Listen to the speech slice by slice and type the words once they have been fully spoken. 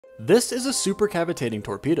This is a supercavitating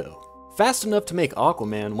torpedo. Fast enough to make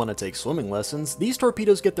Aquaman want to take swimming lessons, these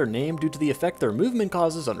torpedoes get their name due to the effect their movement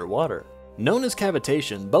causes underwater. Known as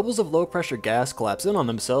cavitation, bubbles of low-pressure gas collapse in on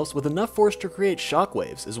themselves with enough force to create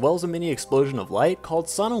shockwaves, as well as a mini explosion of light called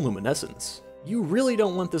sonoluminescence. You really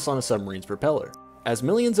don't want this on a submarine's propeller, as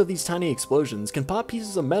millions of these tiny explosions can pop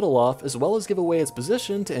pieces of metal off as well as give away its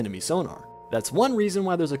position to enemy sonar. That's one reason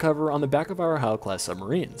why there's a cover on the back of our Howe-class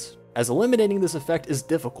submarines, as eliminating this effect is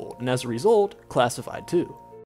difficult and as a result, classified too.